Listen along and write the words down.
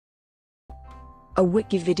a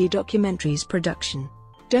WikiVidi documentaries production.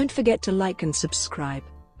 Don't forget to like and subscribe.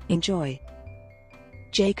 Enjoy.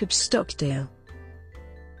 Jacob Stockdale.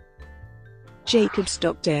 Jacob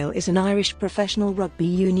Stockdale is an Irish professional rugby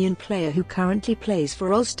union player who currently plays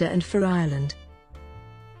for Ulster and for Ireland.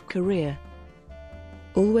 Career.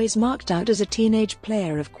 Always marked out as a teenage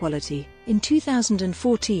player of quality, in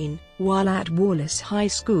 2014, while at Wallace High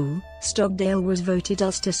School, Stockdale was voted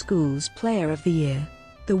Ulster Schools Player of the Year.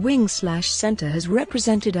 The wing/centre has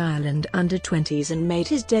represented Ireland under-20s and made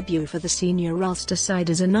his debut for the senior Ulster side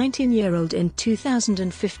as a 19-year-old in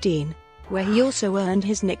 2015, where he also earned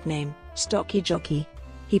his nickname, Stocky Jockey.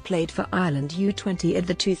 He played for Ireland U20 at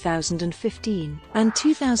the 2015 and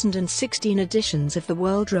 2016 editions of the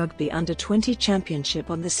World Rugby Under-20 Championship.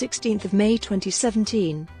 On the 16th of May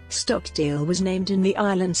 2017, Stockdale was named in the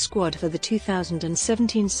Ireland squad for the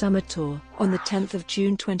 2017 Summer Tour. On the 10th of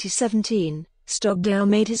June 2017, Stockdale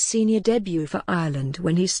made his senior debut for Ireland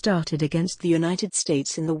when he started against the United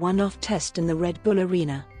States in the one-off test in the Red Bull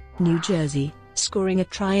Arena, New Jersey, scoring a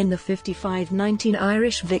try in the 55-19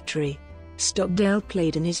 Irish victory. Stockdale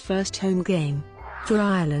played in his first home game for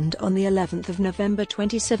Ireland on the 11th of November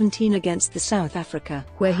 2017 against the South Africa,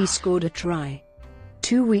 where he scored a try.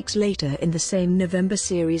 2 weeks later in the same November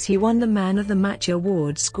series he won the Man of the Match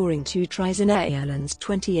award, scoring 2 tries in Ireland's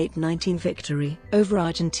 28-19 victory over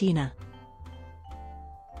Argentina.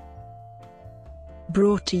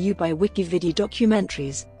 Brought to you by WikiVidi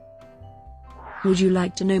Documentaries. Would you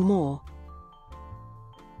like to know more?